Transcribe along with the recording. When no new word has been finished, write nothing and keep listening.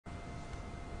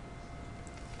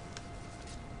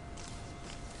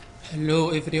Hello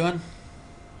everyone,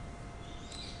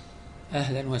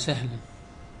 أهلا وسهلا.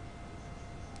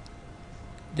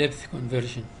 Depth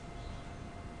conversion.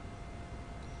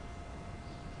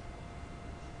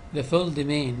 The full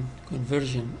domain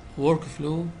conversion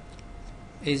workflow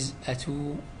is a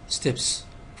two-steps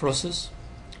process.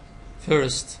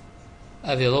 First,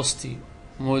 a velocity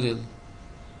model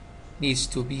needs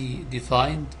to be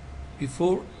defined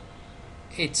before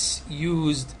it's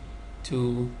used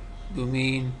to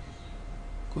domain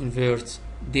convert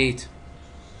data.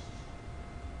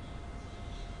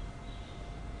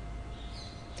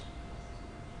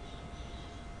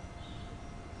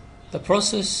 The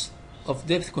process of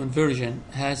depth conversion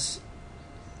has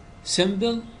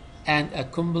simple and a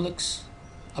complex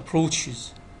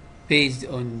approaches based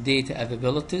on data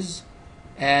availabilities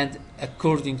and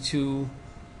according to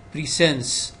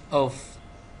presence of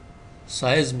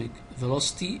seismic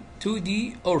velocity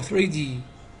 2D or 3D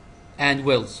and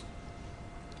wells.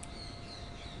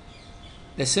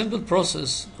 The simple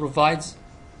process provides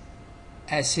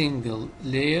a single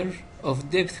layer of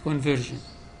depth conversion,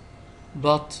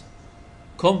 but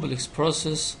complex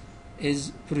process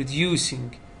is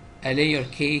producing a layer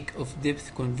cake of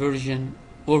depth conversion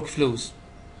workflows.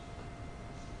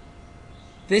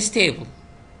 This table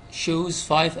shows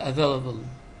 5 available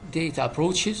data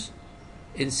approaches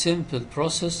in simple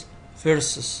process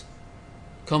versus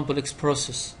complex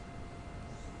process.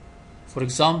 For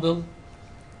example,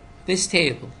 this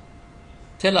table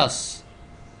tells us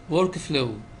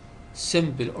workflow,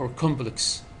 simple or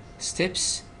complex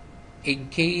steps in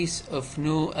case of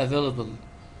no available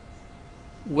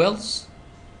wells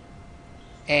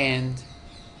and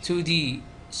 2D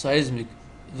seismic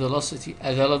velocity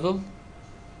available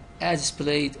as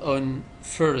displayed on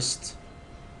first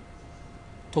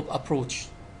top approach.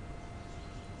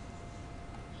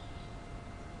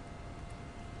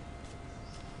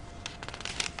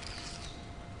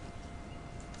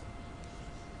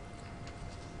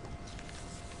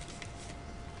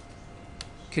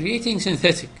 Creating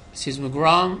synthetic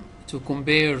seismogram to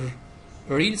compare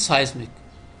real seismic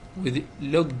with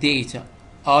log data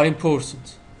are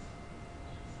important.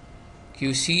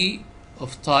 QC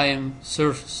of time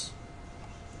surface.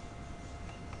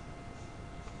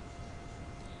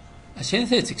 A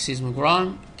synthetic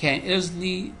seismogram can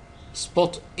easily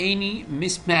spot any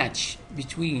mismatch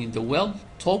between the well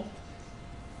top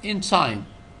in time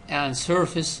and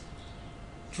surface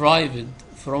derived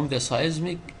from the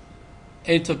seismic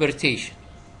interpretation.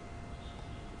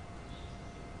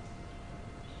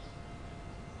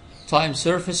 Time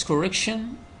surface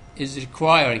correction is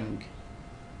requiring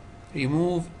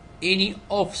remove any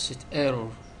offset error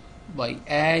by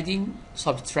adding,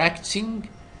 subtracting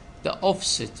the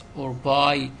offset or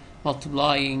by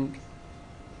multiplying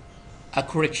a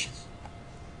correction.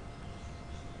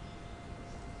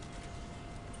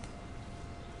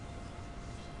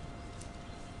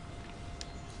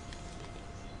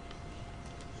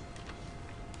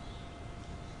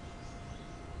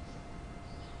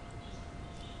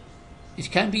 It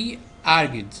can be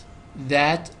argued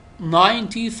that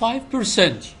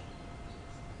 95%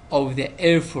 of the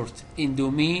effort in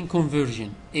domain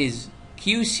conversion is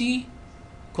QC,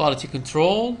 quality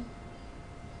control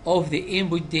of the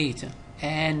input data,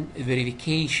 and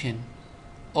verification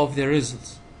of the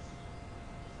results.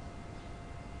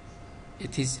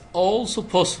 It is also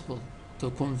possible to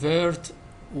convert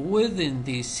within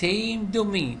the same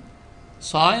domain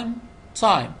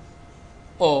time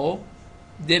or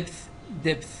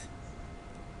depth,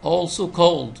 also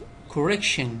called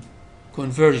correction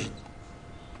conversion.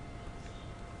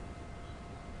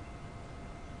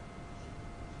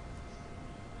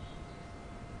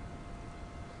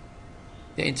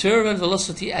 The interval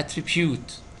velocity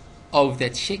attribute of the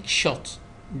check shot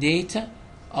data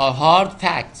are hard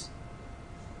facts.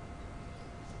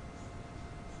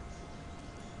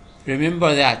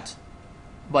 Remember that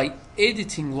by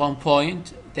editing one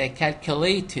point, the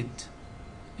calculated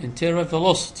interval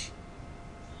velocity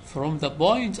from the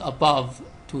point above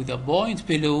to the point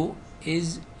below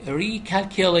is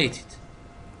recalculated.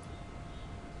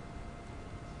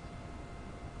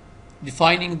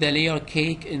 Defining the layer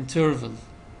cake interval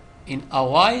in a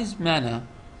wise manner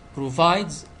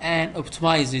provides an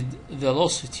optimized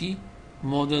velocity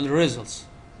model results.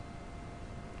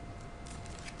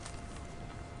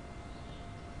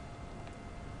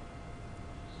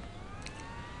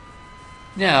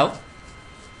 Now,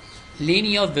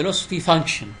 linear velocity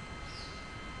function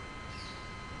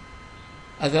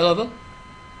available.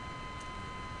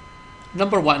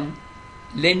 Number 1,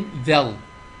 lin-vel,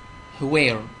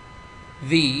 where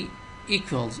V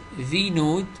equals V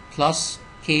node plus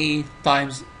K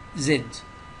times Z.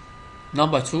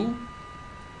 Number 2,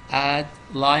 add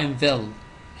line fill,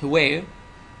 where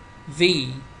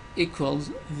V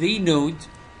equals V node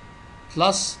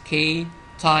plus K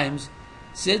times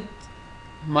Z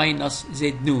minus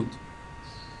Z node.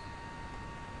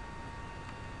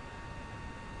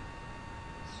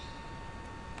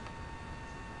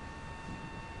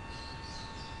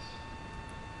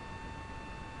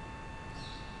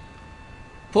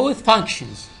 Both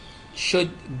functions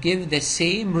should give the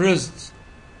same results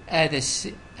at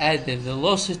the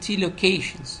velocity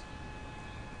locations.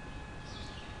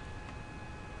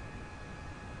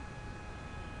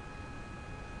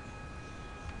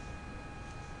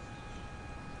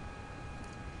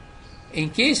 In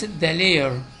case the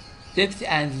layer depth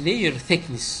and layer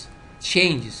thickness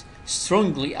changes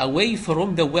strongly away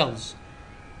from the wells,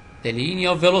 the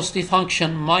linear velocity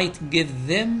function might give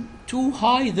them too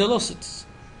high velocities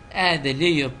at the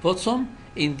layer bottom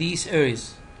in these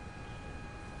areas.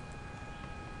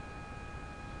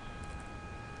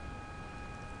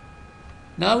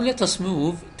 Now let us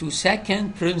move to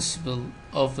second principle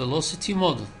of velocity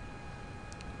model.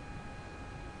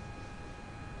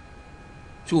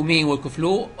 Two main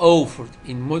workflows offered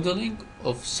in modeling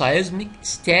of seismic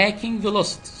stacking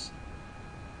velocities.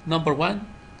 Number 1,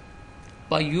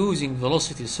 by using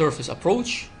velocity surface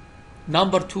approach.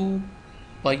 Number 2,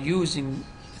 by using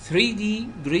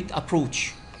 3D grid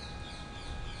approach.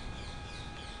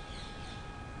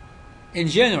 In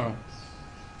general,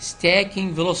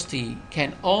 stacking velocity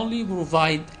can only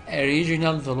provide a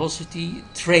regional velocity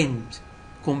trend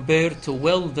compared to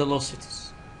well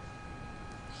velocities.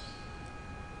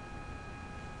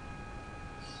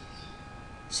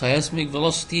 Seismic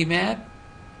velocity map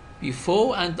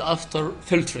before and after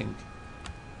filtering.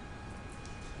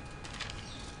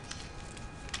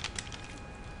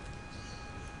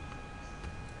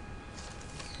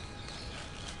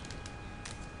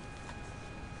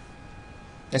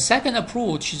 The second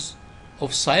approaches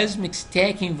of seismic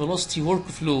stacking velocity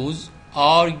workflows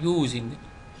are using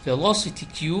velocity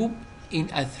cube in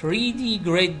a 3D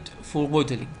grid for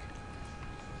modeling.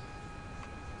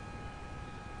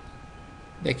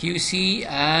 The QC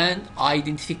and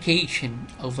identification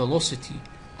of velocity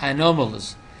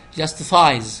anomalies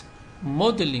justifies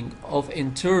modeling of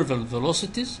interval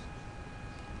velocities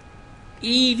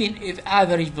even if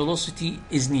average velocity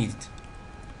is needed.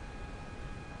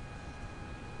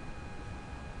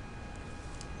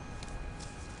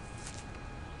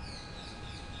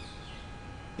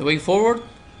 The way forward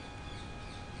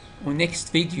on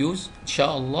next videos,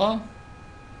 inshallah,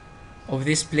 of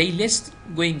this playlist,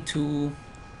 going to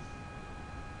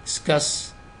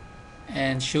discuss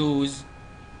and shows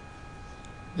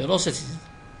velocities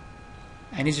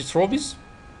anisotropies.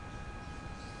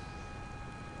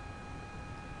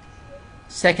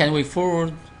 Second way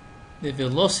forward, the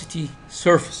velocity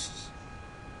surfaces.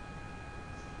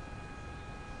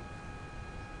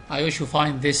 I wish you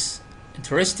find this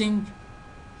interesting.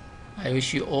 I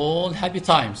wish you all happy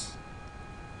times.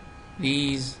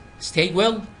 Please stay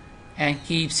well and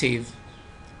keep safe.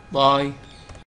 Bye.